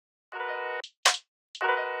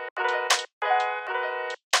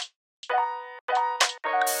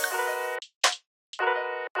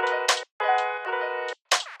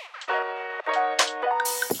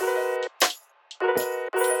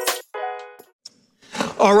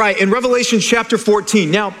All right, in Revelation chapter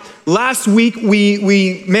 14. Now, last week we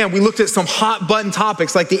looked at some hot button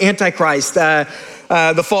topics like the Antichrist,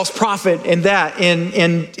 the false prophet, and that,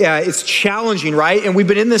 and it's challenging, right? And we've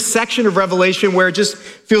been in this section of Revelation where it just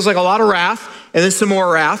feels like a lot of wrath, and then some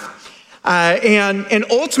more wrath. And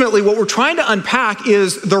ultimately, what we're trying to unpack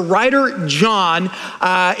is the writer John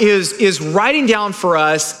is writing down for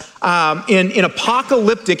us in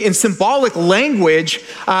apocalyptic and symbolic language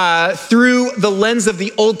through the lens of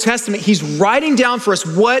the Old Testament. He's writing down for us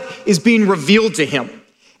what is being revealed to him.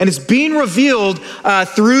 And it's being revealed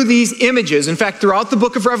through these images. In fact, throughout the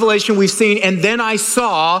book of Revelation, we've seen, and then I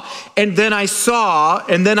saw, and then I saw,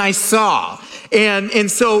 and then I saw. And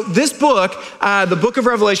so this book, the book of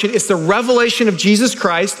Revelation, is the revelation of Jesus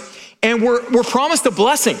Christ, and we're promised a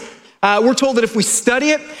blessing. We're told that if we study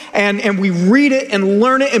it and we read it and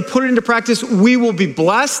learn it and put it into practice, we will be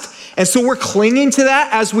blessed. And so we're clinging to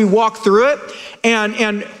that as we walk through it.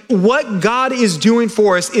 And what God is doing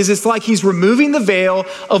for us is it's like he's removing the veil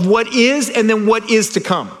of what is and then what is to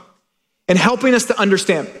come and helping us to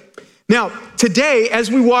understand. Now, today, as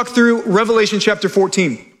we walk through Revelation chapter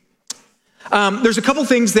 14, there's a couple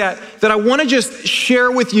things that I want to just share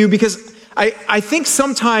with you because I think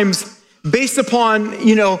sometimes based upon,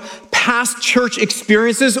 past church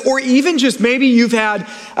experiences, or even just maybe you've had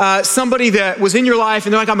somebody that was in your life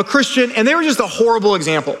and they're like, I'm a Christian, and they were just a horrible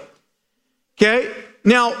example. Okay?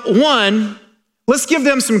 Now, one, let's give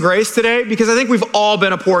them some grace today because I think we've all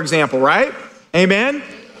been a poor example, right? Amen?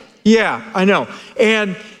 Yeah, I know.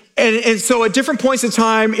 And so at different points in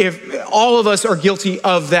time, if all of us are guilty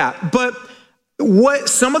of that. But what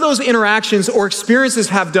some of those interactions or experiences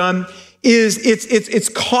have done is it's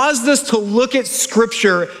caused us to look at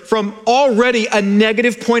Scripture from already a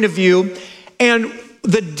negative point of view. And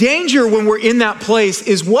the danger when we're in that place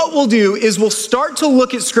is what we'll do is we'll start to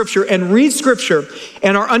look at Scripture and read Scripture,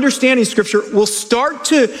 and our understanding of Scripture will start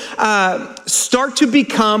to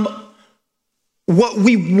become what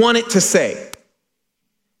we want it to say.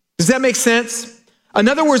 Does that make sense? In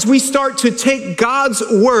other words, we start to take God's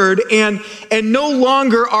word and no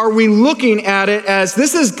longer are we looking at it as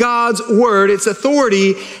this is God's word, it's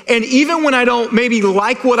authority. And even when I don't maybe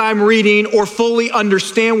like what I'm reading or fully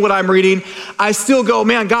understand what I'm reading, I still go,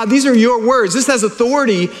 man, God, these are your words. This has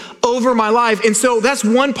authority over my life. And so that's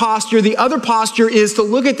one posture. The other posture is to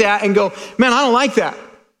look at that and go, man, I don't like that.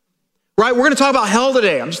 Right? We're going to talk about hell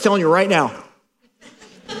today. I'm just telling you right now.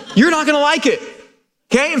 You're not going to like it.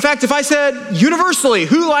 Okay, in fact, if I said universally,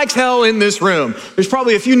 who likes hell in this room? There's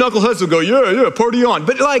probably a few knuckleheads who go, yeah, party on.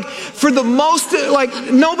 But for the most,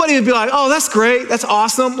 nobody would be like, oh, that's great, that's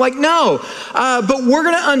awesome. No, but we're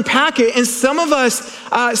gonna unpack it. And some of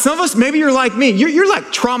us, maybe you're like me, you're like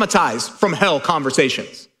traumatized from hell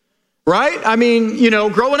conversations, right? I mean,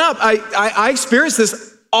 growing up, I experienced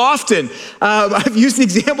this often. I've used the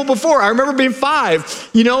example before. I remember being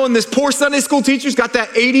 5, and this poor Sunday school teacher's got that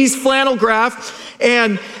 80s flannel graph,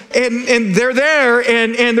 and they're there,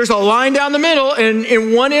 and there's a line down the middle, and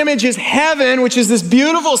in one image is heaven, which is this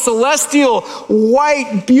beautiful celestial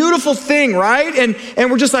white beautiful thing, right? And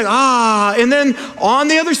we're just like, and then on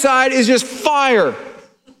the other side is just fire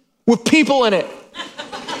with people in it.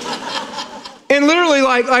 And literally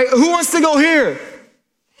like who wants to go here?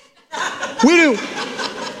 We do.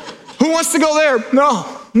 Who wants to go there?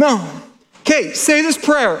 No. Okay, say this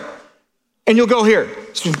prayer and you'll go here.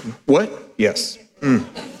 What? Yes.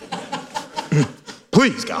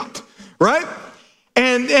 Please, God. Right?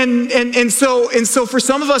 And so for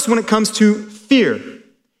some of us, when it comes to fear,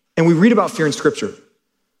 and we read about fear in Scripture,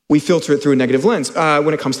 we filter it through a negative lens.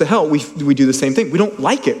 When it comes to hell, we do the same thing. We don't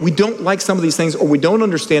like it. We don't like some of these things, or we don't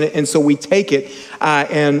understand it, and so we take it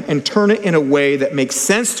and turn it in a way that makes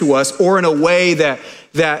sense to us, or in a way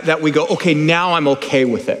that we go, okay, now I'm okay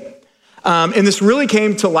with it. And this really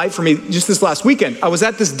came to light for me just this last weekend. I was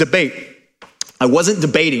at this debate. I wasn't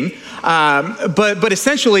debating, but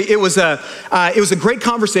essentially it was a great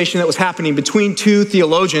conversation that was happening between 2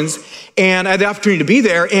 theologians, and I had the opportunity to be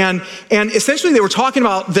there, and essentially they were talking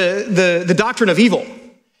about the doctrine of evil,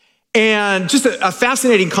 and just a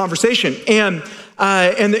fascinating conversation, and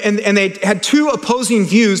they had 2 opposing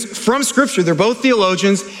views from Scripture. They're both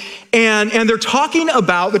theologians, and they're talking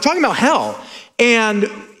about hell, and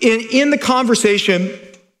in the conversation,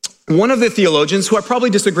 one of the theologians, who I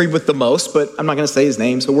probably disagreed with the most, but I'm not going to say his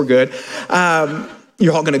name, so we're good.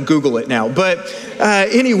 You're all going to Google it now. But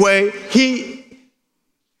anyway, he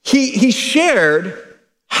shared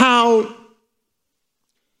how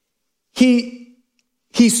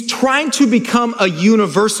he's trying to become a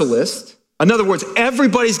universalist. In other words,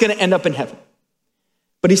 everybody's going to end up in heaven.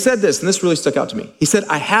 But he said this, and this really stuck out to me. He said,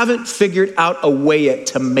 I haven't figured out a way yet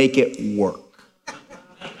to make it work.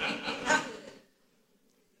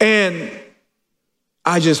 And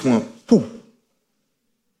I just went, whew.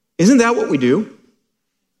 Isn't that what we do?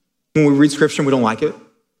 When we read scripture and we don't like it,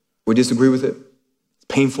 we disagree with it, it's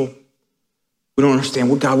painful. We don't understand,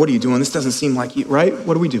 well, God, what are you doing? This doesn't seem like you, right?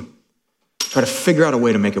 What do? Try to figure out a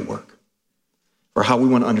way to make it work or how we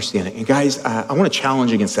want to understand it. And guys, I want to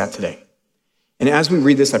challenge against that today. And as we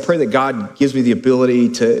read this, I pray that God gives me the ability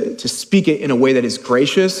to speak it in a way that is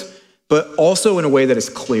gracious, but also in a way that is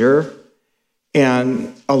clear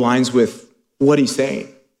and aligns with what he's saying.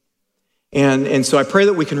 And so I pray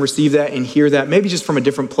that we can receive that and hear that, maybe just from a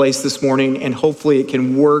different place this morning, and hopefully it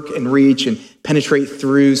can work and reach and penetrate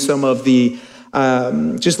through some of the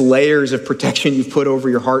just layers of protection you've put over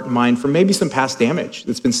your heart and mind from maybe some past damage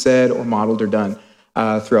that's been said or modeled or done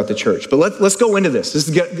throughout the church. But let's go into this.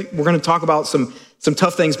 We're going to talk about some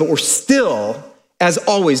tough things, but we're still, as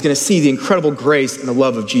always, going to see the incredible grace and the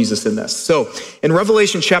love of Jesus in this. So in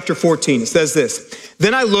Revelation chapter 14, it says this,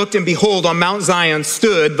 then I looked and behold, on Mount Zion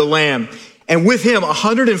stood the Lamb, and with him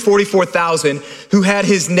 144,000 who had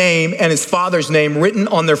his name and his Father's name written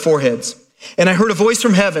on their foreheads. And I heard a voice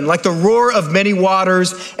from heaven, like the roar of many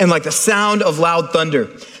waters and like the sound of loud thunder.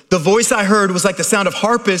 The voice I heard was like the sound of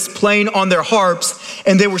harpists playing on their harps,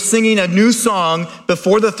 and they were singing a new song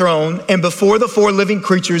before the throne and before the four living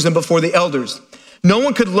creatures and before the elders. No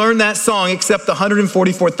one could learn that song except the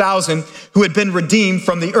 144,000 who had been redeemed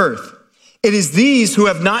from the earth. It is these who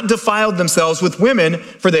have not defiled themselves with women,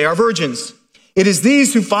 for they are virgins. It is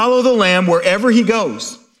these who follow the Lamb wherever he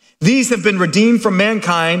goes. These have been redeemed from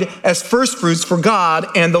mankind as firstfruits for God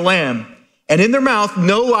and the Lamb. And in their mouth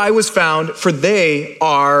no lie was found, for they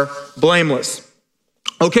are blameless.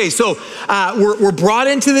 Okay, so we're brought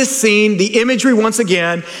into this scene, the imagery once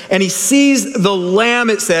again, and he sees the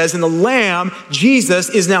Lamb, it says, and the Lamb, Jesus,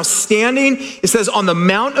 is now standing, it says, on the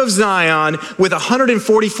Mount of Zion with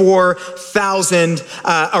 144,000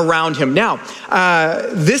 around him. Now,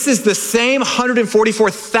 this is the same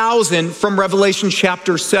 144,000 from Revelation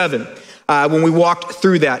chapter 7. When we walked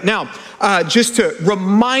through that. Now, just to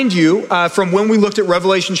remind you from when we looked at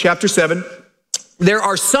Revelation chapter 7, there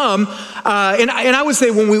are some, and I would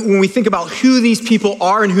say when we think about who these people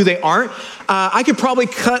are and who they aren't, I could probably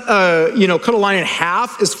cut a line in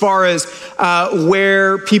half as far as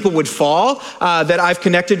where people would fall that I've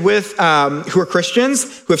connected with who are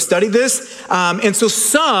Christians, who have studied this. And so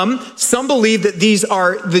some believe that these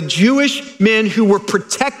are the Jewish men who were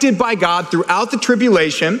protected by God throughout the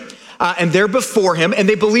tribulation, and they're before him, and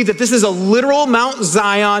they believe that this is a literal Mount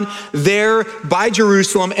Zion there by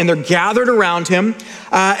Jerusalem, and they're gathered around him.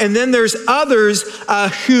 And then there's others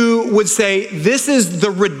who would say this is the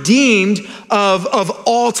redeemed of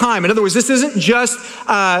all time. In other words, this isn't just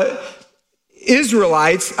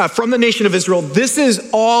Israelites from the nation of Israel. This is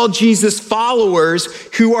all Jesus followers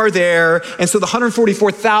who are there. And so the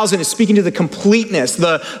 144,000 is speaking to the completeness,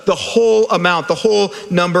 the whole amount, the whole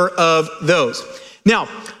number of those. Now,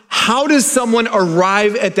 how does someone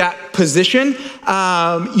arrive at that position?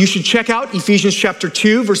 You should check out Ephesians chapter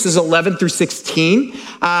 2, verses 11 through 16.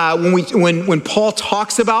 When Paul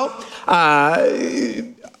talks about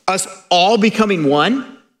us all becoming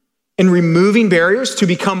one and removing barriers to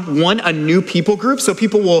become one, a new people group. So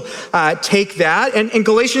people will take that. And in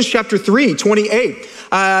Galatians chapter 3, 28,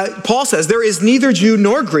 Paul says, there is neither Jew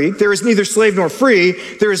nor Greek, there is neither slave nor free,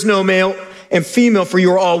 there is no male and female, for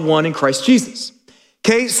you are all one in Christ Jesus.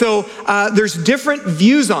 Okay, so there's different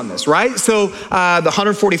views on this, right? So the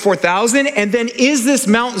 144,000, and then is this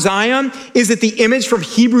Mount Zion? Is it the image from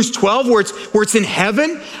Hebrews 12 where it's in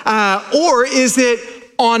heaven, or is it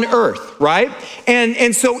on earth, right?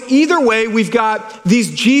 And so either way, we've got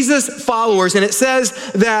these Jesus followers, and it says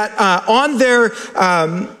that on their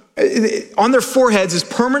foreheads is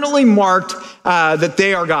permanently marked that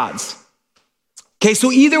they are God's. Okay,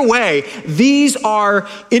 so either way, these are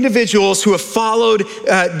individuals who have followed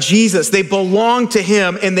Jesus. They belong to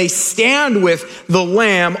him, and they stand with the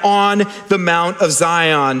Lamb on the Mount of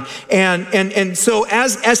Zion. And so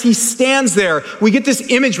as he stands there, we get this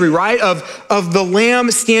imagery, right, of the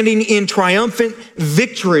Lamb standing in triumphant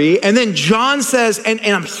victory. And then John says, and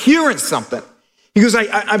I'm hearing something. He goes,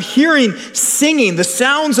 I'm hearing singing, the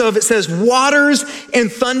sounds of, it says, waters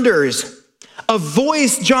and thunders. A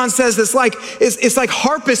voice, John says, it's like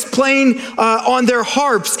harpists playing on their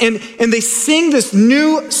harps, and they sing this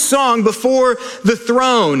new song before the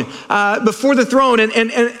throne.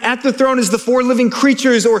 And at the throne is the four living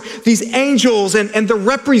creatures, or these angels, and the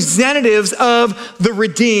representatives of the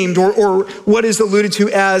redeemed, or what is alluded to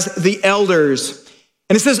as the elders.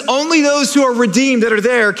 And it says only those who are redeemed that are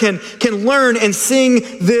there can learn and sing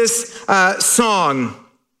this song.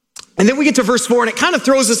 And then we get to verse 4, and it kind of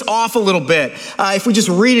throws us off a little bit. If we just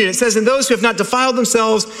read it, it says, and those who have not defiled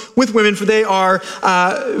themselves with women, for they are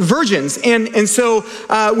virgins. And so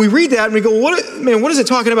we read that, and we go, what is it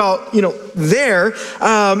talking about, there?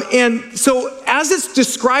 And so as it's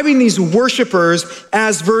describing these worshipers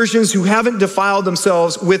as virgins who haven't defiled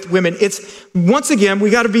themselves with women, it's, once again, we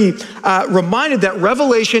got to be reminded that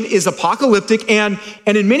Revelation is apocalyptic, and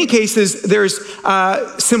in many cases, there's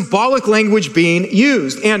symbolic language being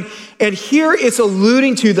used. And here it's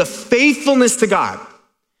alluding to the faithfulness to God.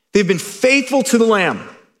 They've been faithful to the Lamb.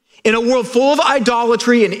 In a world full of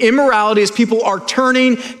idolatry and immorality, as people are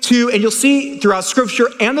turning to, and you'll see throughout Scripture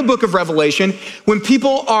and the book of Revelation, when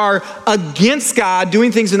people are against God,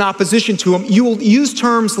 doing things in opposition to Him, you will use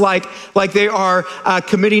terms like they are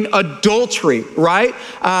committing adultery, right?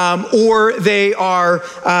 Or they are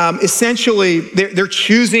essentially, they're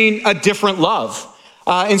choosing a different love.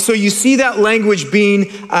 And so you see that language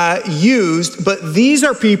being used, but these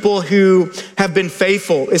are people who have been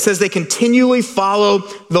faithful. It says they continually follow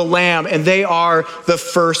the Lamb, and they are the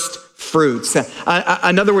first fruits.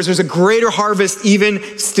 In other words, there's a greater harvest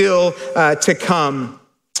even still to come.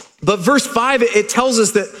 But verse 5, it tells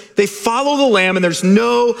us that they follow the Lamb, and there's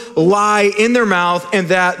no lie in their mouth, and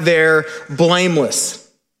that they're blameless.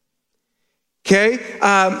 Okay,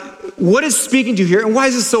 what is speaking to you here, and why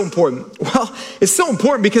is this so important? Well, it's so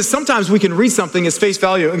important because sometimes we can read something as face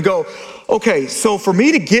value and go, okay, so for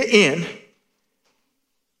me to get in,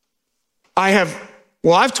 I've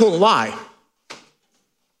told a lie.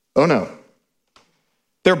 Oh no.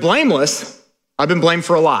 They're blameless. I've been blamed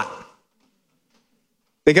for a lot.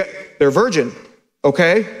 They're a virgin,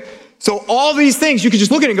 okay? So all these things, you could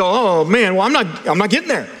just look at it and go, oh man, well, I'm not getting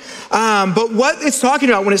there. But what it's talking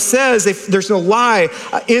about when it says there's no lie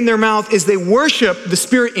in their mouth is they worship the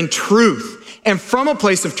Spirit in truth and from a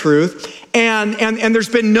place of truth. And there's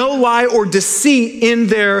been no lie or deceit in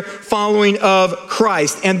their following of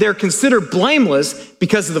Christ. And they're considered blameless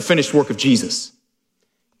because of the finished work of Jesus.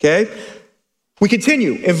 Okay? We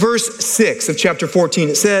continue in verse 6 of chapter 14.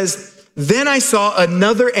 It says, then I saw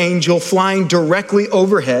another angel flying directly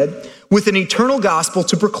overhead with an eternal gospel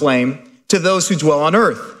to proclaim to those who dwell on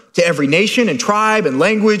earth, to every nation and tribe and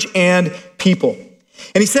language and people.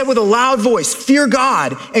 And he said with a loud voice, fear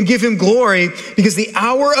God and give him glory, because the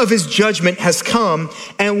hour of his judgment has come,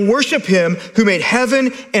 and worship him who made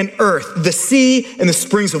heaven and earth, the sea and the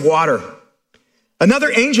springs of water.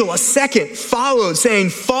 Another angel, a second, followed, saying,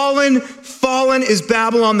 fallen, fallen is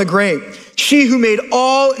Babylon the Great, she who made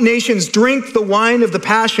all nations drink the wine of the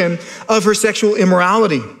passion of her sexual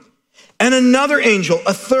immorality. And another angel,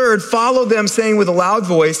 a third, followed them, saying with a loud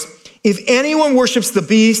voice, if anyone worships the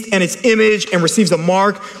beast and its image and receives a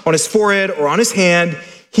mark on his forehead or on his hand,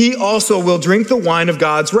 he also will drink the wine of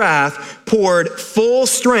God's wrath, poured full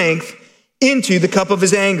strength into the cup of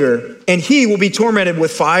his anger. And he will be tormented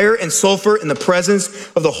with fire and sulfur in the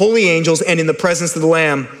presence of the holy angels and in the presence of the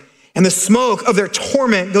Lamb. And the smoke of their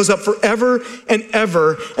torment goes up forever and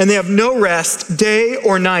ever, and they have no rest day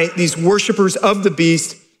or night, these worshipers of the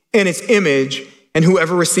beast and its image, and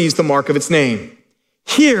whoever receives the mark of its name.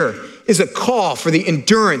 Here is a call for the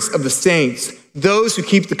endurance of the saints, those who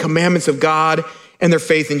keep the commandments of God and their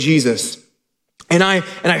faith in Jesus. And I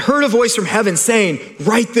heard a voice from heaven saying,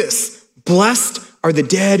 write this, blessed are the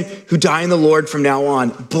dead who die in the Lord from now on.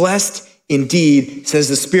 Blessed indeed, says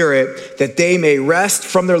the Spirit, that they may rest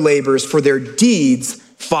from their labors, for their deeds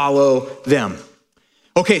follow them.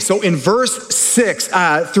 Okay, so in verse 6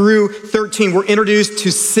 through 13, we're introduced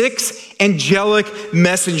to 6 angelic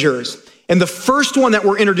messengers. And the first one that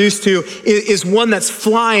we're introduced to is one that's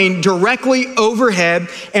flying directly overhead.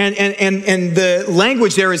 And the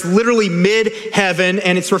language there is literally mid-heaven.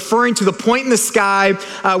 And it's referring to the point in the sky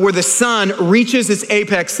where the sun reaches its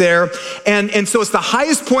apex there. And so it's the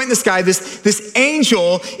highest point in the sky. This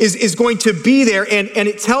angel is going to be there. And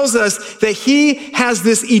it tells us that he has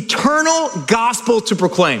this eternal gospel to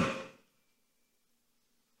proclaim.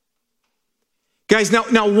 Guys,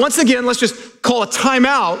 now once again, let's just call a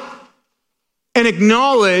timeout and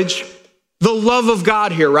acknowledge the love of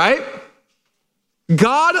God here, right?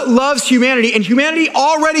 God loves humanity, and humanity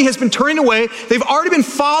already has been turning away. They've already been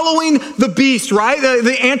following the beast, right?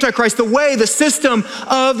 The Antichrist, the way, the system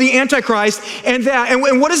of the Antichrist, and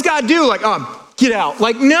what does God do? Like, get out.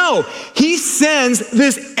 Like, no, he sends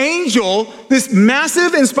this angel, this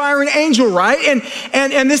massive, inspiring angel, right?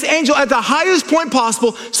 And this angel at the highest point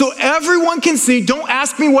possible, so everyone can see. Don't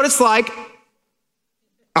ask me what it's like.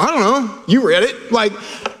 I don't know. You read it. Like,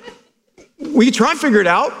 we can try and figure it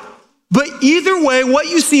out. But either way, what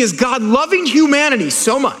you see is God loving humanity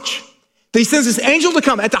so much that he sends this angel to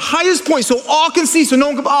come at the highest point so all can see, so no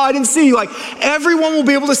one can, I didn't see. Like everyone will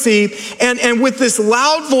be able to see. And with this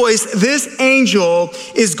loud voice, this angel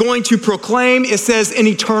is going to proclaim, it says, an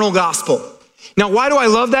eternal gospel. Now, why do I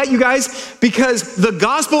love that, you guys? Because the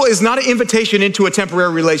gospel is not an invitation into a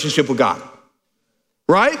temporary relationship with God,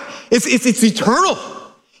 right? It's eternal.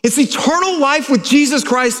 It's eternal life with Jesus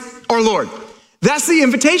Christ, our Lord. That's the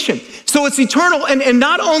invitation. So it's eternal. And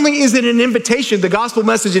not only is it an invitation, the gospel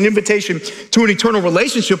message, an invitation to an eternal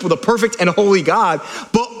relationship with a perfect and holy God,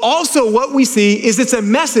 but also what we see is it's a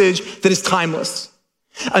message that is timeless.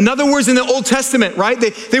 In other words, in the Old Testament, right,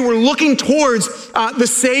 they were looking towards the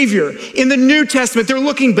Savior. In the New Testament, they're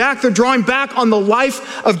looking back, they're drawing back on the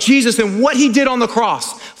life of Jesus and what he did on the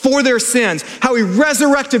cross for their sins, how he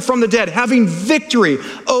resurrected from the dead, having victory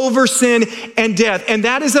over sin and death. And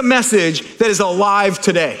that is a message that is alive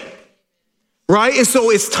today, right? And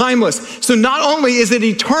so it's timeless. So not only is it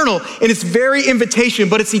eternal in its very invitation,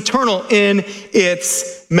 but it's eternal in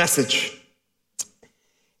its message.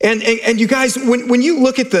 And you guys, when you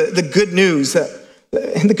look at the good news,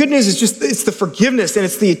 and the good news is just, it's the forgiveness and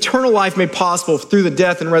it's the eternal life made possible through the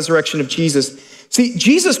death and resurrection of Jesus. See,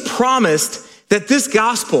 Jesus promised that this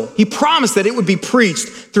gospel, he promised that it would be preached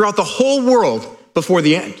throughout the whole world before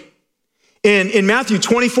the end. In Matthew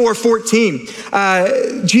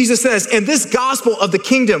 24:14, Jesus says, and this gospel of the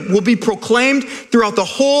kingdom will be proclaimed throughout the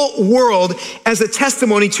whole world as a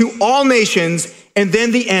testimony to all nations, and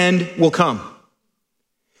then the end will come.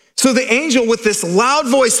 So the angel with this loud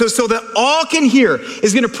voice, so that all can hear,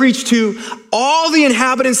 is going to preach to all the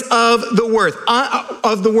inhabitants of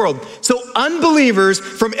the world. So unbelievers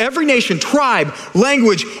from every nation, tribe,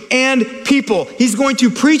 language, and people. He's going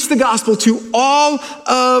to preach the gospel to all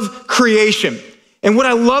of creation. And what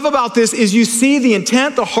I love about this is you see the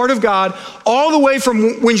intent, the heart of God, all the way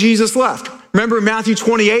from when Jesus left. Remember in Matthew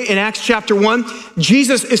 28 in Acts chapter 1,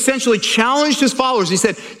 Jesus essentially challenged his followers. He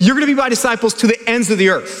said, you're going to be my disciples to the ends of the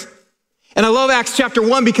earth. And I love Acts chapter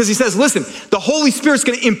 1 because he says, listen, the Holy Spirit's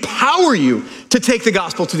going to empower you to take the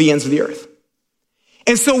gospel to the ends of the earth.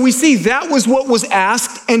 And so we see that was what was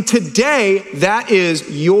asked. And today, that is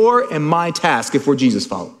your and my task if we're Jesus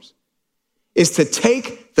followers, is to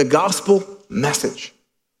take the gospel message.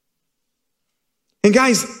 And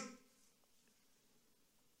guys,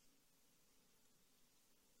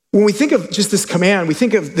 when we think of just this command, we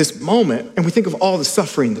think of this moment, and we think of all the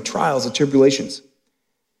suffering, the trials, the tribulations.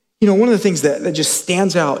 You know, one of the things that just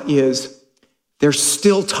stands out is there's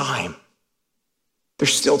still time.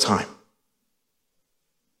 There's still time.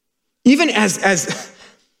 Even as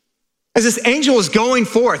this angel is going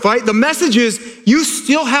forth, right? The message is you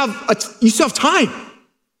still have time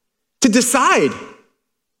to decide.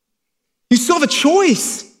 You still have a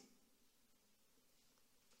choice.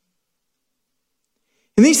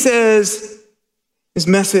 And he says, his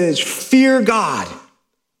message, fear God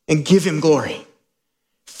and give him glory.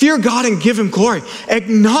 Fear God and give him glory.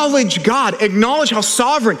 Acknowledge God. Acknowledge how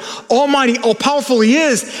sovereign, almighty, all-powerful he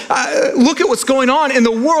is. Look at what's going on in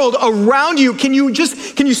the world around you. Can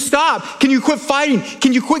you stop? Can you quit fighting?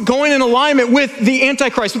 Can you quit going in alignment with the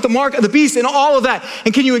Antichrist, with the mark of the beast and all of that?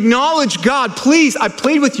 And can you acknowledge God? Please, I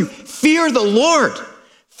plead with you, fear the Lord.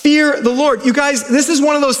 Fear the Lord. You guys, this is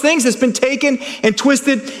one of those things that's been taken and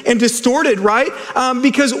twisted and distorted, right?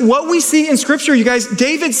 Because what we see in scripture, you guys,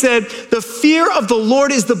 David said, the fear of the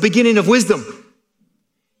Lord is the beginning of wisdom.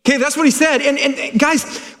 Okay, that's what he said. And guys,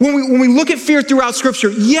 when we look at fear throughout scripture,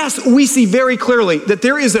 yes, we see very clearly that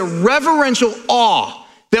there is a reverential awe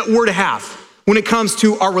that we're to have when it comes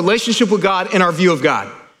to our relationship with God and our view of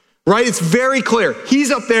God. Right? It's very clear.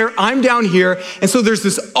 He's up there, I'm down here. And so there's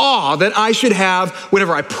this awe that I should have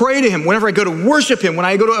whenever I pray to him, whenever I go to worship him, when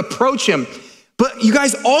I go to approach him. But you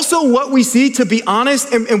guys, also what we see, to be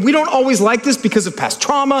honest, and we don't always like this because of past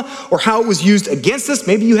trauma or how it was used against us.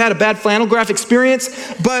 Maybe you had a bad flannel graph experience.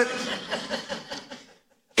 But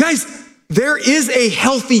guys, there is a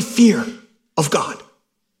healthy fear of God.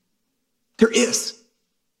 There is.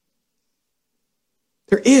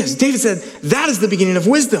 There is. David said, that is the beginning of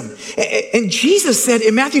wisdom. And Jesus said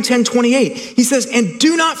in Matthew 10:28, he says, and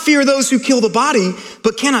do not fear those who kill the body,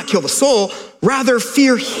 but cannot kill the soul. Rather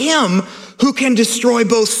fear him who can destroy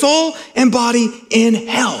both soul and body in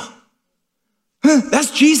hell.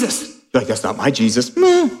 That's Jesus. You're like, that's not my Jesus. What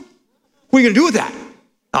are you going to do with that?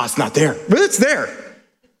 Oh, it's not there. But it's there.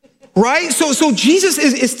 right? So Jesus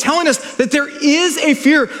is telling us that there is a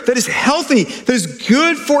fear that is healthy, that is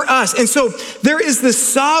good for us. And so there is this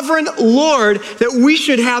sovereign Lord that we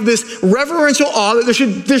should have this reverential awe,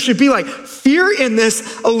 that there should be like fear in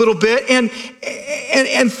this a little bit. And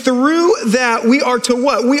through that, we are to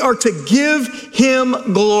what? We are to give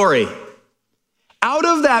him glory. Out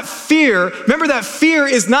of that fear, remember that fear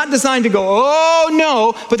is not designed to go, oh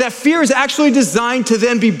no, but that fear is actually designed to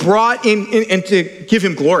then be brought in and to give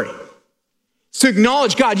him glory. To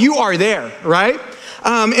acknowledge, God, you are there, right?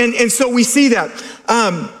 And so we see that.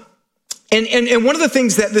 And one of the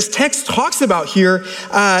things that this text talks about here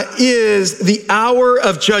is the hour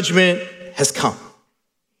of judgment has come.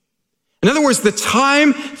 In other words, the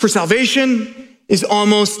time for salvation is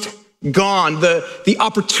almost gone. The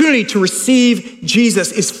opportunity to receive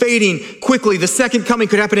Jesus is fading quickly. The second coming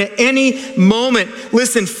could happen at any moment.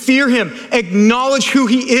 Listen, fear him. Acknowledge who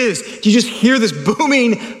he is. You just hear this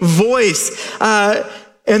booming voice.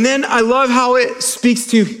 And then I love how it speaks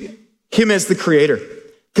to him as the creator.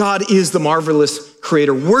 God is the marvelous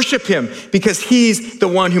creator. Worship him because he's the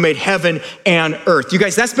one who made heaven and earth. You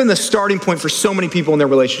guys, that's been the starting point for so many people in their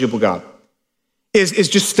relationship with God, is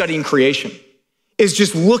just studying creation. Is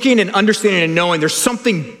just looking and understanding and knowing there's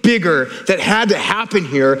something bigger that had to happen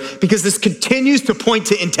here because this continues to point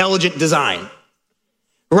to intelligent design,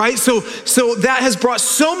 right? So that has brought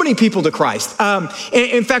so many people to Christ.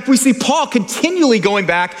 In fact, we see Paul continually going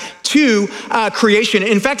back to creation.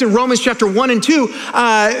 In fact, in Romans chapter 1 and 2,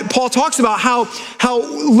 Paul talks about how,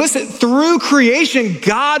 listen, through creation,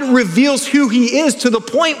 God reveals who he is to the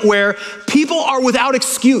point where people are without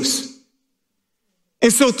excuse.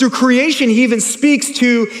 And so through creation, he even speaks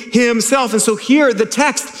to himself. And so here, the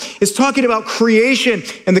text is talking about creation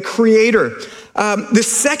and the creator. The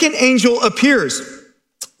second angel appears.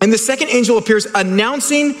 And the second angel appears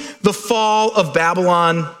announcing the fall of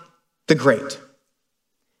Babylon the Great.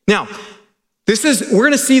 Now, we're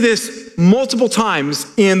going to see this multiple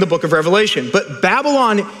times in the book of Revelation. But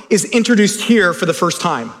Babylon is introduced here for the first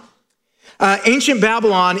time. Ancient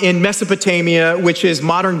Babylon in Mesopotamia, which is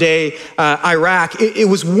modern day Iraq, it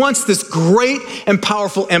was once this great and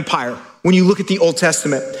powerful empire when you look at the Old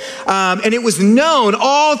Testament. And it was known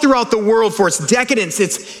all throughout the world for its decadence,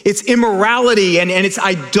 its immorality, and its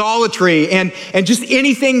idolatry, and just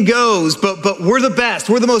anything goes, but we're the best,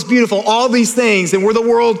 we're the most beautiful, all these things, and we're the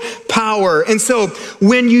world power. And so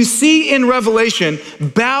when you see in Revelation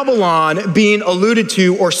Babylon being alluded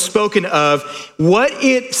to or spoken of, what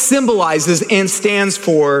it symbolizes and stands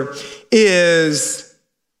for is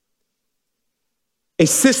a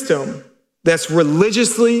system that's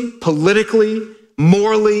religiously, politically,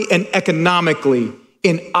 morally, and economically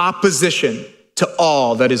in opposition to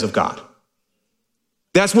all that is of God.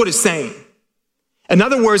 That's what it's saying. In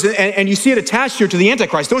other words, and you see it attached here to the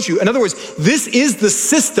Antichrist, don't you? In other words, this is the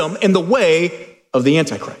system and the way of the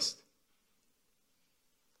Antichrist.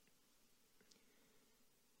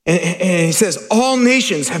 And he says, all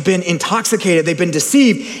nations have been intoxicated, they've been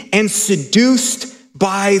deceived and seduced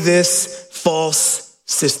by this false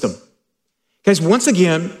system. Guys, once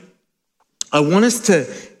again, I want us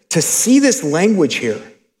to see this language here.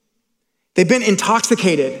 They've been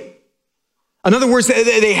intoxicated. In other words,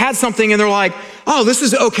 they had something and they're like, oh, this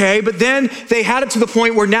is okay. But then they had it to the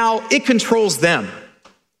point where now it controls them.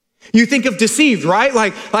 You think of deceived, right?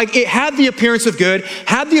 Like it had the appearance of good,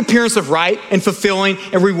 had the appearance of right and fulfilling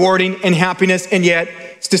and rewarding and happiness, and yet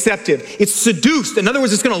it's deceptive. It's seduced. In other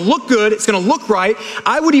words, it's going to look good. It's going to look right.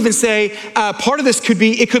 I would even say part of this could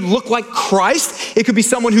be, it could look like Christ. It could be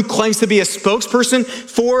someone who claims to be a spokesperson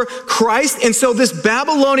for Christ. And so this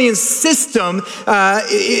Babylonian system,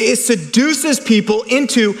 it seduces people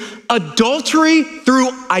into adultery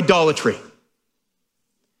through idolatry.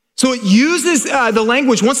 So it uses the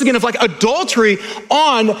language, once again, of like adultery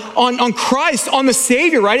on Christ, on the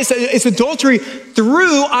Savior, right? It's adultery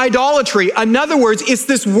through idolatry. In other words, it's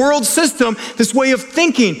this world system, this way of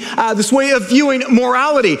thinking, this way of viewing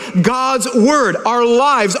morality, God's word, our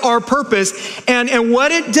lives, our purpose. And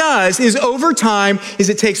what it does is over time is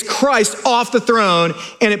it takes Christ off the throne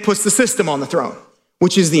and it puts the system on the throne,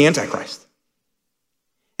 which is the Antichrist.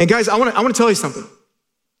 And guys, I want to tell you something.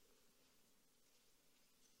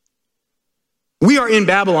 We are in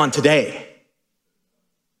Babylon today.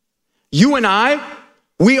 You and I,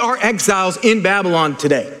 we are exiles in Babylon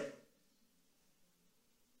today.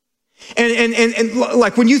 And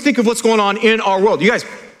like when you think of what's going on in our world, you guys,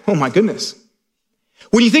 oh my goodness.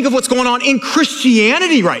 When you think of what's going on in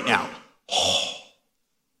Christianity right now,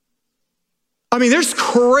 I mean, there's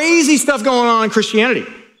crazy stuff going on in Christianity,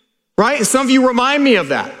 right? And some of you remind me of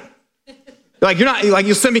that. Like, you're not, like,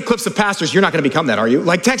 you'll send me clips of pastors. You're not going to become that, are you?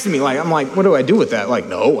 Like, texting me, like, I'm like, what do I do with that? Like,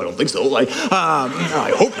 no, I don't think so. Like,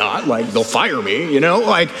 I hope not. Like, they'll fire me, you know?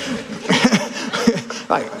 Like,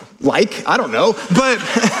 I don't know. But,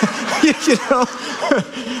 you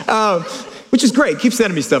know, which is great. Keep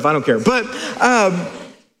sending me stuff. I don't care. But,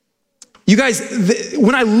 you guys,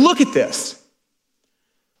 when I look at this,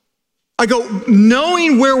 I go,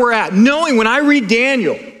 knowing where we're at, knowing when I read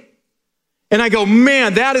Daniel, and I go,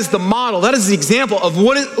 man, that is the model. That is the example of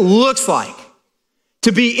what it looks like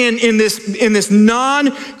to be in this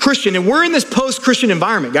non-Christian. And we're in this post-Christian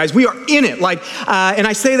environment, guys. We are in it. Like, and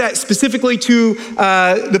I say that specifically to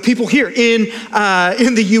the people here in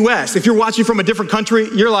the U.S. If you're watching from a different country,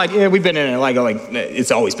 you're like, yeah, we've been in it. Like,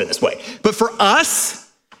 it's always been this way. But for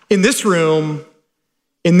us in this room,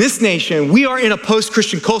 in this nation, we are in a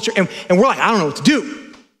post-Christian culture, and we're like, I don't know what to do.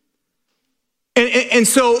 And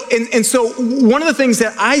so one of the things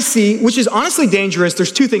that I see, which is honestly dangerous,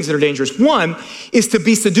 there's two things that are dangerous. One is to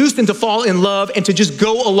be seduced and to fall in love and to just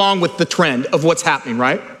go along with the trend of what's happening,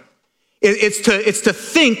 right? It's to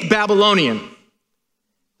think Babylonian,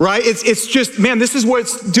 right? It's just, man, this is what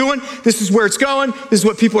it's doing. This is where it's going. This is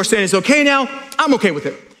what people are saying is okay now. I'm okay with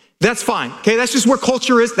it. That's fine, okay? That's just where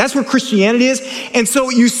culture is. That's where Christianity is. And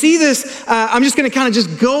so you see this, I'm just gonna kind of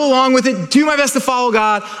just go along with it, do my best to follow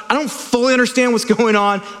God. I don't fully understand what's going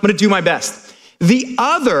on. I'm gonna do my best. The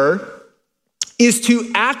other is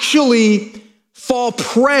to actually fall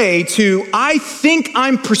prey to, I think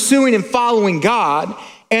I'm pursuing and following God,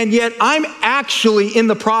 and yet I'm actually in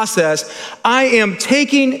the process, I am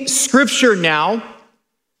taking scripture now,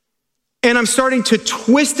 and I'm starting to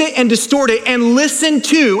twist it and distort it and listen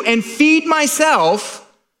to and feed myself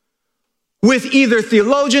with either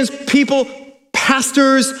theologians, people,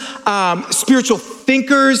 pastors, spiritual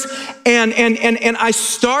thinkers, and I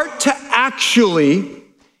start to actually,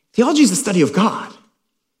 theology is the study of God.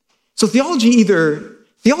 So theology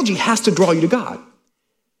has to draw you to God.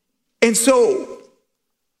 And so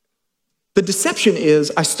the deception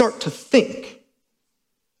is I start to think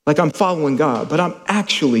like I'm following God, but I'm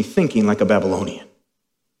actually thinking like a Babylonian.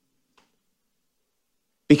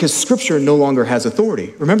 Because scripture no longer has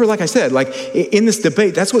authority. Remember, like I said, like in this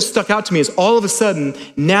debate, that's what stuck out to me is all of a sudden,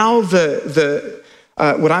 now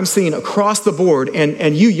what I'm seeing across the board,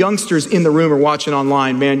 and you youngsters in the room or watching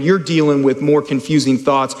online, man, you're dealing with more confusing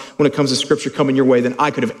thoughts when it comes to scripture coming your way than I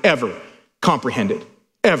could have ever comprehended,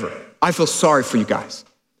 ever. I feel sorry for you guys.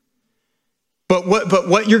 But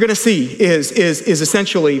what you're gonna see is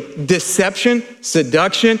essentially deception,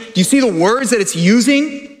 seduction. Do you see the words that it's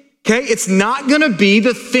using? Okay, it's not gonna be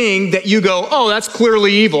the thing that you go, oh, that's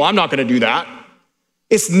clearly evil. I'm not gonna do that.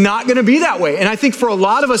 It's not gonna be that way. And I think for a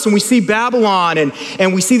lot of us, when we see Babylon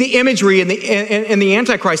and we see the imagery and the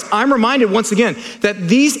Antichrist, I'm reminded once again that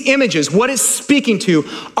these images, what it's speaking to,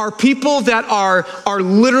 are people that are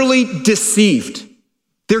literally deceived.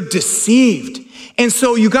 They're deceived. And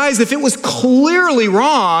so you guys, if it was clearly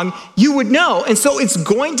wrong, you would know. And so it's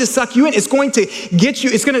going to suck you in. It's going to get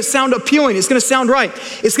you, it's going to sound appealing. It's going to sound right.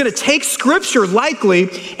 It's going to take scripture likely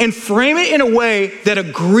and frame it in a way that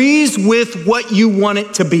agrees with what you want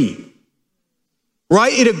it to be.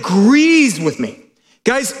 Right? It agrees with me.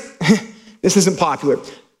 Guys, this isn't popular.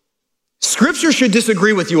 Scripture should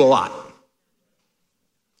disagree with you a lot.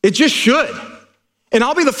 It just should. And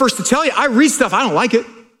I'll be the first to tell you, I read stuff, I don't like it.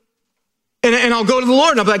 And I'll go to the Lord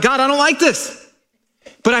and I'll be like, God, I don't like this.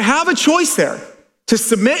 But I have a choice there to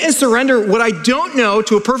submit and surrender what I don't know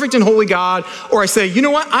to a perfect and holy God, or I say, you know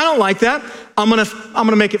what, I don't like that. I'm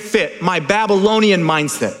gonna make it fit my Babylonian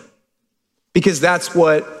mindset, because that's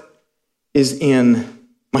what is in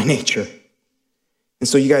my nature. And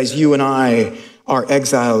so you guys, you and I are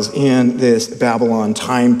exiles in this Babylon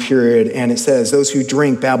time period. And it says, those who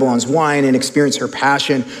drink Babylon's wine and experience her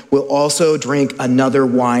passion will also drink another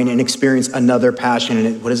wine and experience another passion.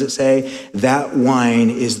 And what does it say? That wine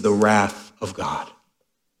is the wrath of God.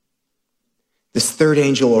 This third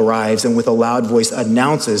angel arrives and with a loud voice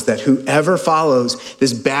announces that whoever follows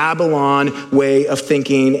this Babylon way of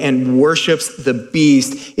thinking and worships the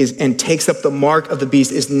beast and takes up the mark of the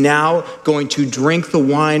beast is now going to drink the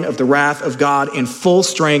wine of the wrath of God in full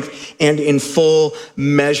strength and in full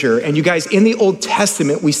measure. And you guys, in the Old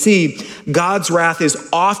Testament, we see God's wrath is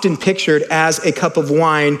often pictured as a cup of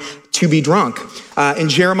wine to be drunk. In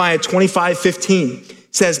Jeremiah 25:15,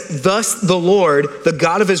 says, thus the Lord, the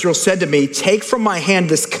God of Israel, said to me, take from my hand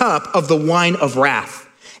this cup of the wine of wrath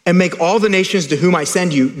and make all the nations to whom I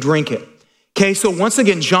send you drink it. Okay, so once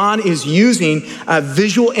again, John is using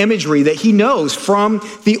visual imagery that he knows from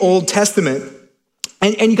the Old Testament.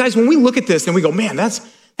 And you guys, when we look at this and we go, man, that's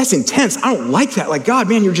That's intense. I don't like that. Like, God,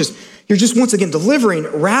 man, you're just once again delivering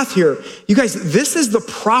wrath here. You guys, this is the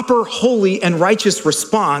proper, holy, and righteous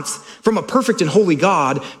response from a perfect and holy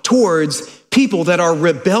God towards people that are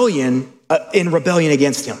in rebellion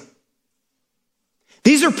against him.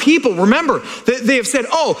 These are people, remember, they have said,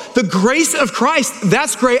 oh, the grace of Christ,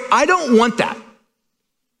 that's great. I don't want that.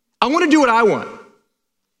 I want to do what I want.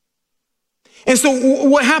 And so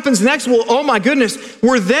what happens next? Well, oh my goodness,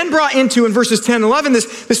 we're then brought into, in verses 10 and 11,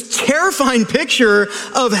 this terrifying picture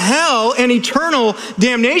of hell and eternal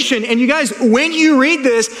damnation. And you guys, when you read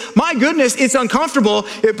this, my goodness, it's uncomfortable.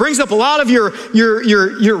 It brings up a lot of your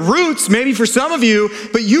roots, maybe for some of you,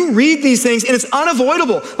 but you read these things and it's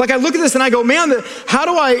unavoidable. Like I look at this and I go, man, how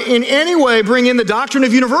do I in any way bring in the doctrine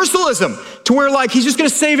of universalism to where like he's just gonna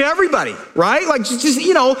save everybody, right? Like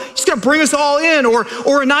just gonna bring us all in, or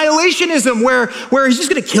annihilationism where he's just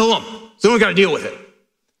gonna kill them. So we gotta deal with it.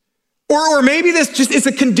 Or maybe it's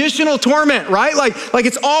a conditional torment, right? Like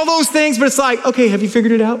it's all those things, but it's like, okay, have you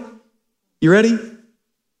figured it out? You ready?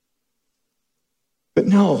 But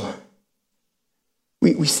no,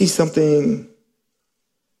 we see something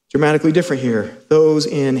dramatically different here. Those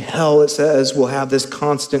in hell, it says, will have this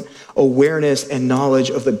constant awareness and knowledge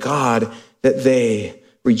of the God that they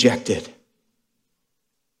rejected.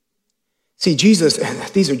 See, Jesus, and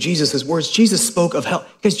these are Jesus' words, Jesus spoke of hell.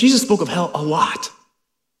 Because Jesus spoke of hell a lot.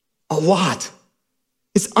 A lot.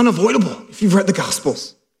 It's unavoidable if you've read the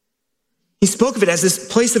Gospels. He spoke of it as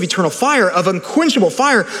this place of eternal fire, of unquenchable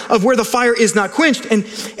fire, of where the fire is not quenched. And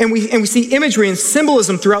we see imagery and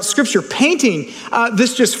symbolism throughout Scripture painting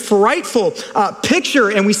this just frightful picture.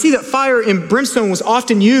 And we see that fire and brimstone was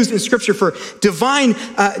often used in Scripture for divine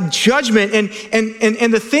judgment. And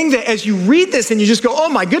the thing that as you read this and you just go, oh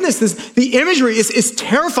my goodness, the imagery is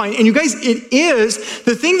terrifying. And you guys, it is.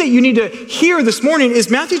 The thing that you need to hear this morning is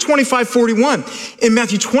Matthew 25:41. In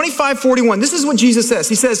Matthew 25:41, this is what Jesus says.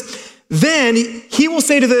 He says, then he will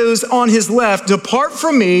say to those on his left, depart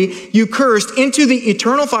from me, you cursed, into the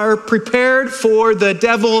eternal fire prepared for the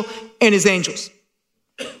devil and his angels.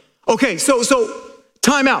 Okay, so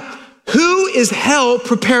time out. Who is hell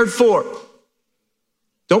prepared for?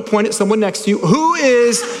 Don't point at someone next to you. Who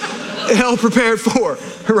is hell prepared for?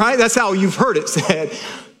 Right? That's how you've heard it said.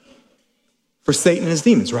 For Satan and his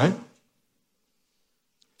demons, right?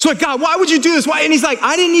 So like, God, why would you do this? Why? And he's like,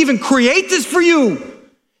 I didn't even create this for you.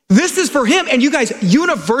 This is for him. And you guys,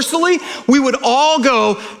 universally, we would all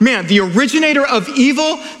go, man, the originator of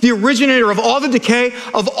evil, the originator of all the decay,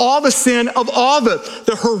 of all the sin, of all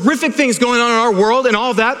the horrific things going on in our world and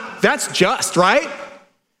all of that, that's just, right?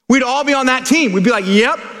 We'd all be on that team. We'd be like,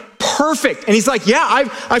 yep, perfect. And he's like, yeah,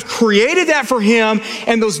 I've created that for him.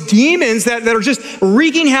 And those demons that are just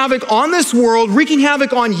wreaking havoc on this world, wreaking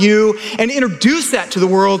havoc on you, and introduce that to the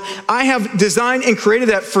world. I have designed and created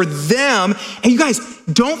that for them. And you guys,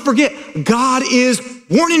 don't forget, God is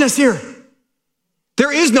warning us here.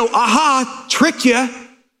 There is no, aha, tricked you.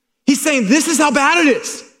 He's saying, this is how bad it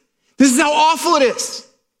is. This is how awful it is.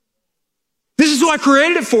 This is who I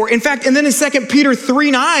created it for. In fact, and then in 2 Peter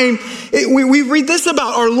 3:9, we read this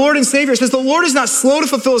about our Lord and Savior. It says, the Lord is not slow to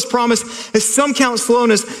fulfill his promise, as some count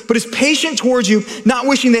slowness, but is patient towards you, not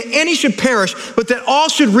wishing that any should perish, but that all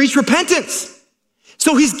should reach repentance.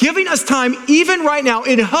 So he's giving us time, even right now,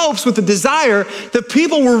 in hopes with the desire that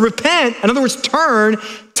people will repent, in other words, turn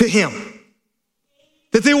to him.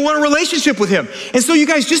 That they want a relationship with him. And so you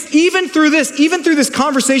guys, just even through this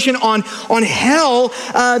conversation on hell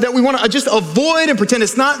that we want to just avoid and pretend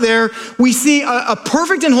it's not there, we see a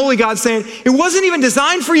perfect and holy God saying, it wasn't even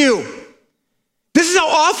designed for you. This is how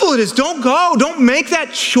awful it is. Don't go. Don't make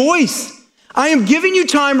that choice. I am giving you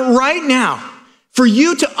time right now for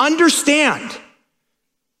you to understand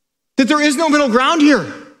that there is no middle ground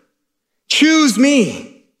here. Choose me.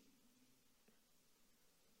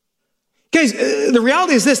 Guys, the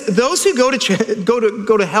reality is this: those who go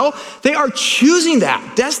to hell, they are choosing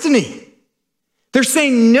that destiny. They're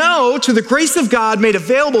saying no to the grace of God made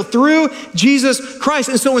available through Jesus Christ.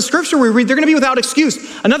 And so in Scripture we read, they're going to be without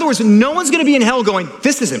excuse. In other words, no one's going to be in hell going,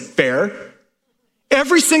 this isn't fair.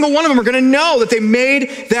 Every single one of them are going to know that they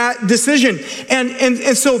made that decision.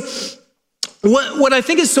 And so what I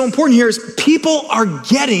think is so important here is people are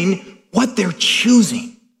getting what they're choosing.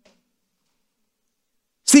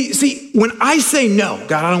 See, when I say no,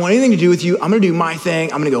 God, I don't want anything to do with you. I'm going to do my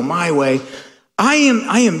thing. I'm going to go my way. I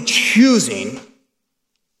am choosing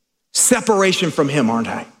separation from him, aren't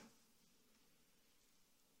I?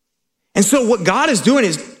 And so what God is doing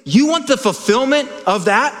is, you want the fulfillment of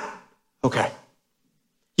that? Okay.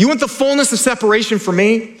 You want the fullness of separation from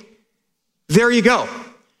me? There you go.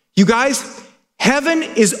 You guys, Heaven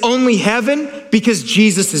is only heaven because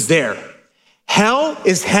Jesus is there. Hell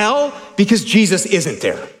is hell because Jesus isn't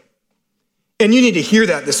there. And you need to hear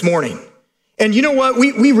that this morning. And you know what?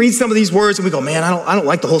 We read some of these words and we go, man, I don't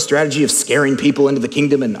like the whole strategy of scaring people into the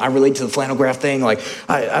kingdom. And I relate to the flannel graph thing. Like,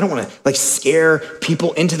 I don't want to like scare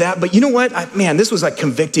people into that. But you know what? This was like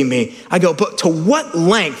convicting me. I go, but to what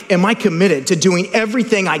length am I committed to doing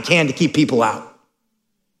everything I can to keep people out?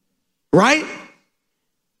 Right?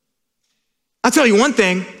 I'll tell you one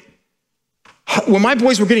thing. When my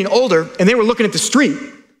boys were getting older and they were looking at the street,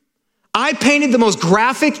 I painted the most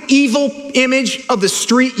graphic, evil image of the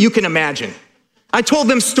street you can imagine. I told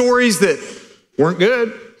them stories that weren't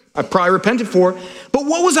good. I probably repented for. But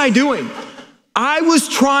what was I doing? I was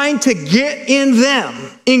trying to get in them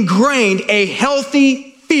ingrained a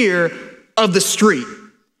healthy fear of the street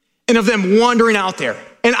and of them wandering out there.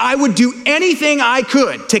 And I would do anything I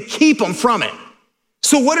could to keep them from it.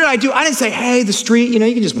 So what did I do? I didn't say, hey, the street, you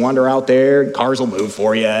can just wander out there, cars will move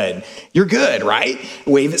for you, and you're good, right?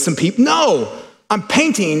 Wave at some people. No, I'm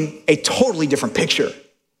painting a totally different picture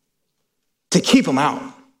to keep them out.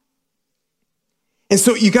 And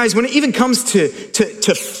so you guys, when it even comes to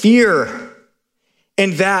fear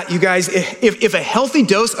and that, you guys, if a healthy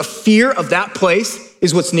dose of fear of that place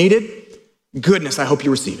is what's needed, goodness, I hope you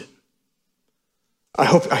receive it. I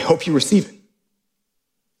hope you receive it.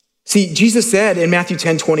 See, Jesus said in Matthew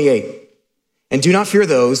 10:28, and do not fear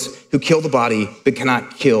those who kill the body but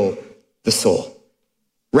cannot kill the soul.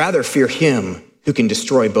 Rather fear him who can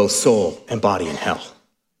destroy both soul and body in hell.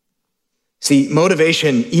 See,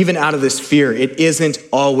 motivation, even out of this fear, it isn't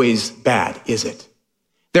always bad, is it?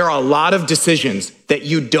 There are a lot of decisions that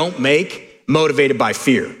you don't make motivated by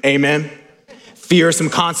fear. Amen? Fear of some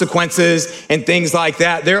consequences and things like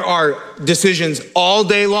that. There are decisions all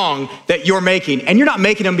day long that you're making, and you're not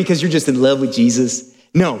making them because you're just in love with Jesus.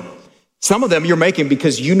 No, some of them you're making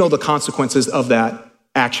because you know the consequences of that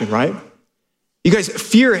action, right? You guys,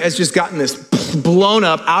 fear has just gotten this blown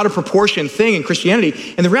up, out of proportion thing in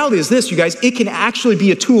Christianity. And the reality is this, you guys, it can actually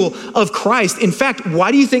be a tool of Christ. In fact,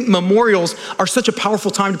 why do you think memorials are such a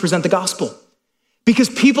powerful time to present the gospel? Because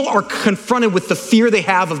people are confronted with the fear they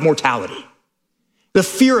have of mortality, the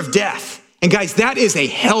fear of death. And guys, that is a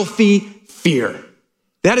healthy fear.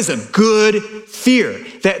 That is a good fear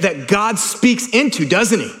that God speaks into,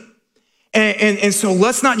 doesn't he? And so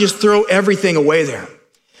let's not just throw everything away there.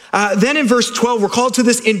 Then in verse 12, we're called to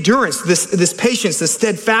this endurance, this patience, this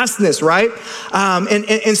steadfastness, right?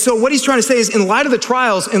 And so what he's trying to say is, in light of the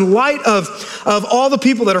trials, in light of all the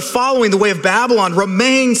people that are following the way of Babylon,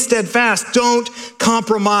 remain steadfast, don't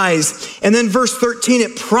compromise. And then verse 13,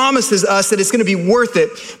 it promises us that it's going to be worth it,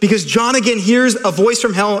 because John again hears a voice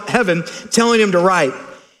from heaven telling him to write.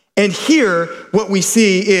 And here, what we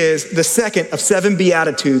see is the second of 7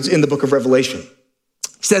 Beatitudes in the book of Revelation.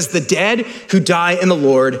 He says, the dead who die in the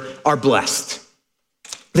Lord are blessed.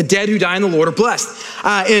 The dead who die in the Lord are blessed.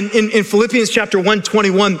 In Philippians chapter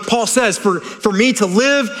 1:21, Paul says, for me to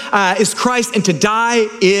live is Christ, and to die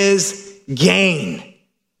is gain.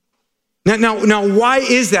 Now, why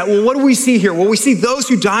is that? Well, what do we see here? Well, we see those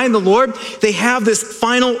who die in the Lord, they have this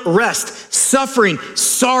final rest. Suffering,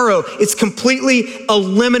 sorrow, it's completely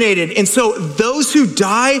eliminated. And so those who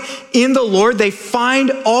die in the Lord, they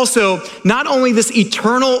find also not only this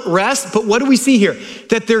eternal rest, but what do we see here?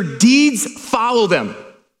 That their deeds follow them.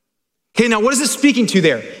 Okay, now what is it speaking to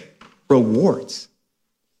there? Rewards.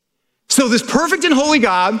 So this perfect and holy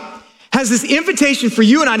God has this invitation for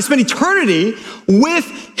you and I to spend eternity with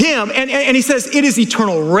him. And he says it is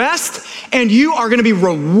eternal rest, and you are going to be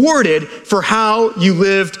rewarded for how you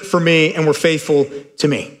lived for me and were faithful to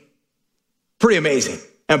me. Pretty amazing.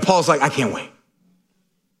 And Paul's like, I can't wait.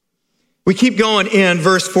 We keep going in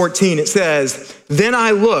verse 14. It says, then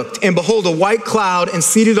I looked, and behold, a white cloud, and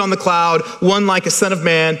seated on the cloud, one like a son of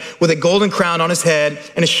man, with a golden crown on his head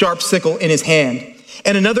and a sharp sickle in his hand.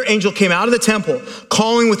 And another angel came out of the temple,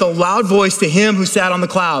 calling with a loud voice to him who sat on the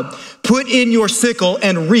cloud, put in your sickle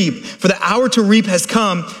and reap, for the hour to reap has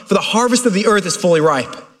come, for the harvest of the earth is fully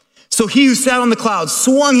ripe. So he who sat on the cloud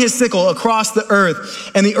swung his sickle across the earth,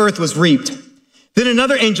 and the earth was reaped. Then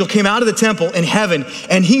another angel came out of the temple in heaven,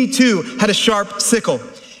 and he too had a sharp sickle.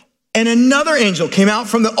 And another angel came out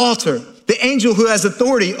from the altar, the angel who has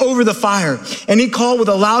authority over the fire, and he called with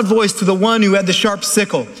a loud voice to the one who had the sharp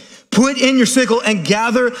sickle, put in your sickle and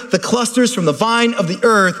gather the clusters from the vine of the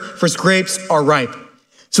earth, for its grapes are ripe.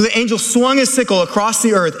 So the angel swung his sickle across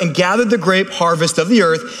the earth and gathered the grape harvest of the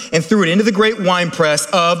earth and threw it into the great winepress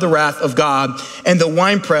of the wrath of God. And the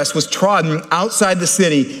winepress was trodden outside the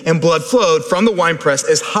city, and blood flowed from the winepress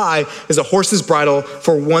as high as a horse's bridle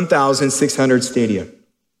for 1,600 stadia.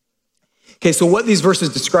 Okay, so what these verses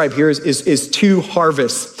describe here is two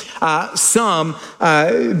harvests. Some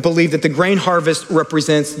believe that the grain harvest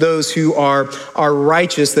represents those who are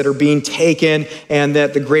righteous that are being taken, and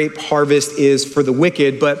that the grape harvest is for the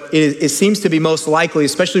wicked. But it seems to be most likely,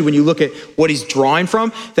 especially when you look at what he's drawing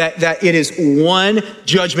from, that it is one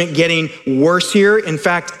judgment getting worse here. In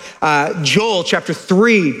fact, Joel chapter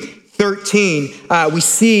 3:13, we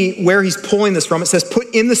see where he's pulling this from. It says, "Put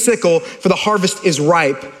in the sickle, for the harvest is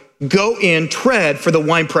ripe. Go in, tread, for the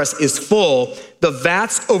winepress is full. The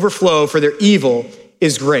vats overflow, for their evil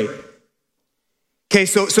is great." Okay,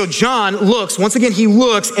 so John looks, once again, he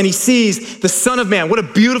looks and he sees the Son of Man. What a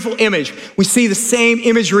beautiful image. We see the same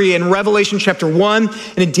imagery in Revelation chapter 1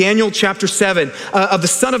 and in Daniel chapter 7 of the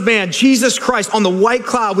Son of Man, Jesus Christ, on the white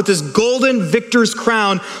cloud with this golden victor's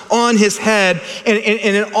crown on his head and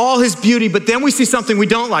in all his beauty. But then we see something we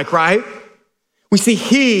don't like, right? We see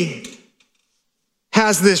he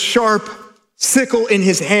has this sharp sickle in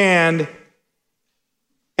his hand,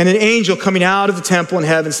 and an angel coming out of the temple in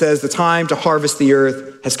heaven says, "The time to harvest the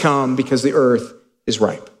earth has come because the earth is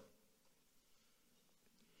ripe."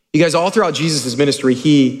 You guys, all throughout Jesus' ministry,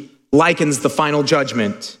 he likens the final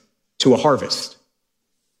judgment to a harvest.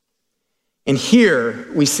 And here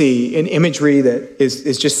we see an imagery that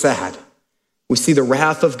is just sad. We see the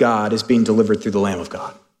wrath of God is being delivered through the Lamb of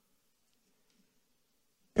God.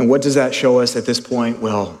 And what does that show us at this point?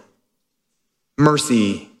 Well,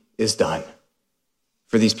 mercy is done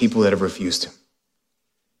for these people that have refused him.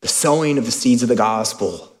 The sowing of the seeds of the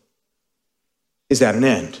gospel is at an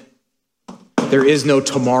end. There is no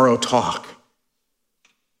tomorrow talk.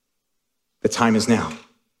 The time is now.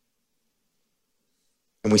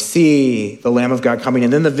 And we see the Lamb of God coming,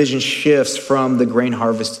 and then the vision shifts from the grain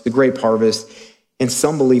harvest to the grape harvest. And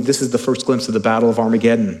some believe this is the first glimpse of the Battle of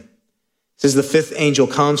Armageddon. It says the fifth angel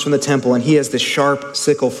comes from the temple, and he has this sharp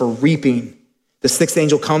sickle for reaping. The sixth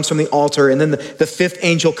angel comes from the altar, and then the fifth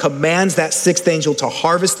angel commands that sixth angel to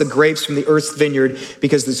harvest the grapes from the earth's vineyard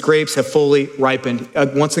because these grapes have fully ripened.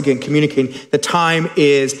 Once again, communicating the time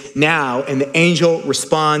is now, and the angel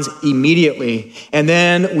responds immediately. And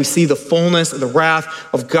then we see the fullness of the wrath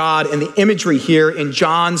of God, and the imagery here in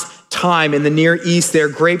John's time in the Near East, their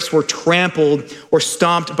grapes were trampled or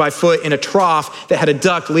stomped by foot in a trough that had a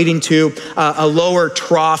duct leading to a lower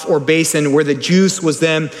trough or basin where the juice was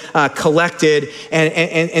then collected.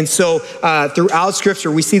 And so throughout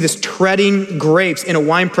Scripture, we see this treading grapes in a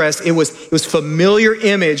winepress. It was familiar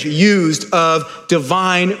image used of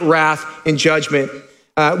divine wrath and judgment.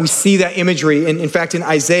 We see that imagery. In fact, in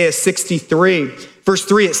Isaiah 63, verse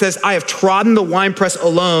 3, it says, "I have trodden the winepress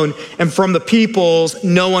alone, and from the peoples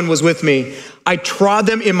no one was with me. I trod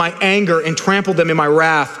them in my anger and trampled them in my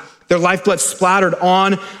wrath. Their lifeblood spattered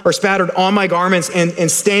on my garments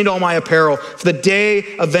and stained all my apparel. For the day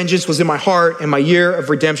of vengeance was in my heart, and my year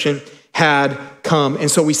of redemption had come."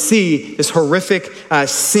 And so we see this horrific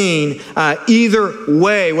scene. Either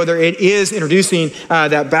way, whether it is introducing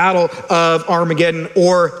that battle of Armageddon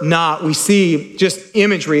or not, we see just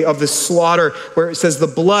imagery of the slaughter where it says the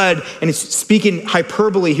blood, and it's speaking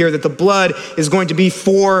hyperbole here, that the blood is going to be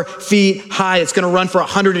 4 feet high. It's going to run for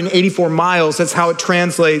 184 miles. That's how it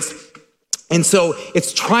translates. And so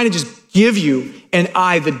it's trying to just give you and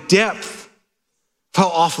I the depth of how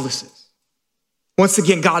awful this is. Once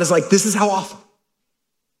again, God is like, this is how awful.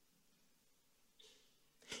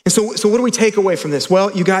 And so what do we take away from this?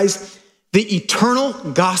 Well, you guys, the eternal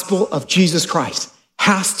gospel of Jesus Christ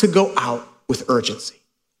has to go out with urgency.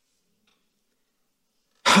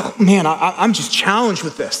 Oh, man, I'm just challenged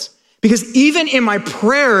with this. Because even in my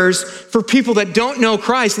prayers for people that don't know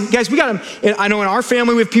Christ, and guys, I know in our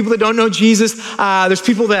family we have people that don't know Jesus. There's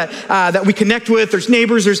people that we connect with. There's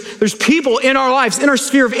neighbors. There's people in our lives, in our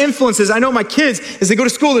sphere of influences. I know my kids, as they go to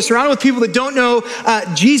school, they're surrounded with people that don't know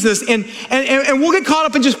Jesus, and we'll get caught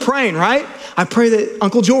up in just praying, right? I pray that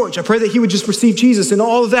Uncle George, I pray that he would just receive Jesus and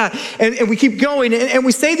all of that. And we keep going and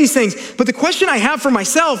we say these things. But the question I have for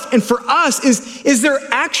myself and for us is there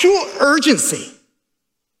actual urgency?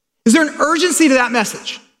 Is there an urgency to that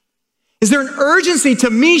message? Is there an urgency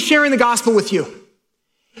to me sharing the gospel with you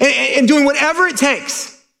and doing whatever it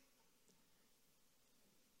takes?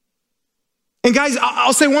 And guys,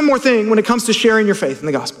 I'll say one more thing when it comes to sharing your faith in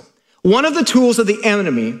the gospel. One of the tools of the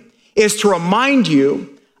enemy is to remind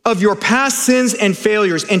you of your past sins and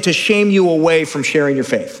failures and to shame you away from sharing your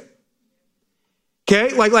faith.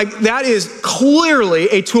 Okay, like that is clearly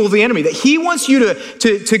a tool of the enemy, that he wants you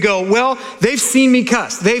to go, well, they've seen me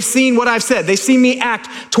cuss. They've seen what I've said. They've seen me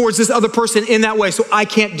act towards this other person in that way, so I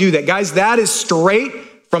can't do that. Guys, that is straight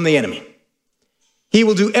from the enemy. He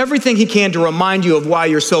will do everything he can to remind you of why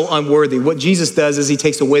you're so unworthy. What Jesus does is he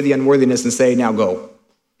takes away the unworthiness and say, now go.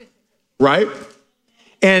 Right?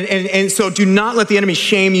 And so do not let the enemy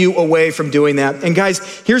shame you away from doing that. And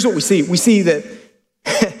guys, here's what we see. We see that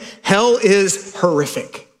hell is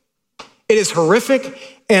horrific. It is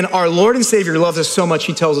horrific, and our Lord and Savior loves us so much,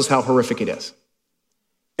 he tells us how horrific it is.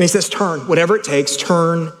 And he says, turn, whatever it takes,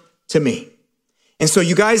 turn to me. And so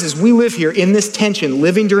you guys, as we live here in this tension,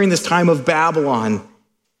 living during this time of Babylon,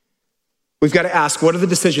 we've got to ask, what are the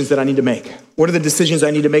decisions that I need to make? What are the decisions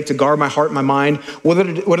I need to make to guard my heart and my mind? What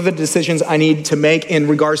are the decisions I need to make in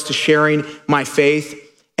regards to sharing my faith?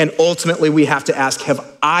 And ultimately, we have to ask,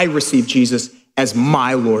 have I received Jesus as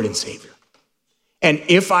my Lord and Savior? And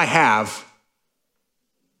if I have,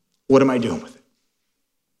 what am I doing with it?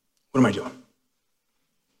 What am I doing?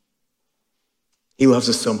 He loves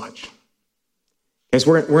us so much. Guys,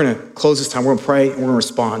 we're going to close this time. We're going to pray and we're going to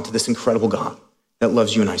respond to this incredible God that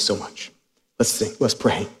loves you and I so much. Let's sing. Let's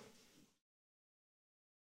pray.